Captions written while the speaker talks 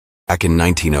Back in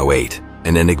 1908,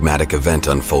 an enigmatic event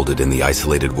unfolded in the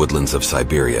isolated woodlands of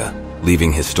Siberia,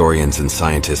 leaving historians and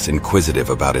scientists inquisitive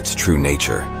about its true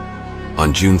nature.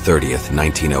 On June 30th,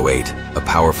 1908, a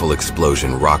powerful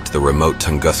explosion rocked the remote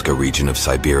Tunguska region of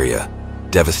Siberia,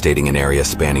 devastating an area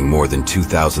spanning more than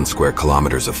 2,000 square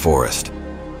kilometers of forest.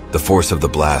 The force of the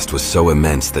blast was so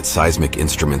immense that seismic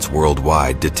instruments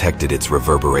worldwide detected its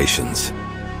reverberations.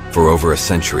 For over a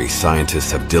century,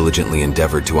 scientists have diligently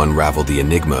endeavored to unravel the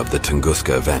enigma of the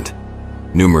Tunguska event.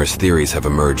 Numerous theories have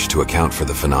emerged to account for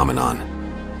the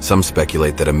phenomenon. Some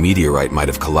speculate that a meteorite might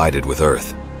have collided with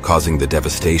Earth, causing the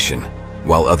devastation,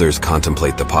 while others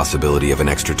contemplate the possibility of an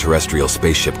extraterrestrial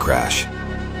spaceship crash.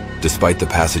 Despite the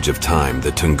passage of time,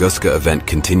 the Tunguska event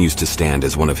continues to stand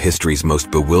as one of history's most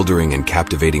bewildering and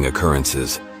captivating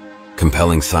occurrences,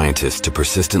 compelling scientists to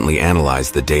persistently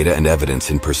analyze the data and evidence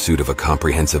in pursuit of a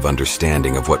comprehensive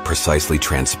understanding of what precisely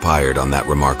transpired on that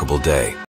remarkable day.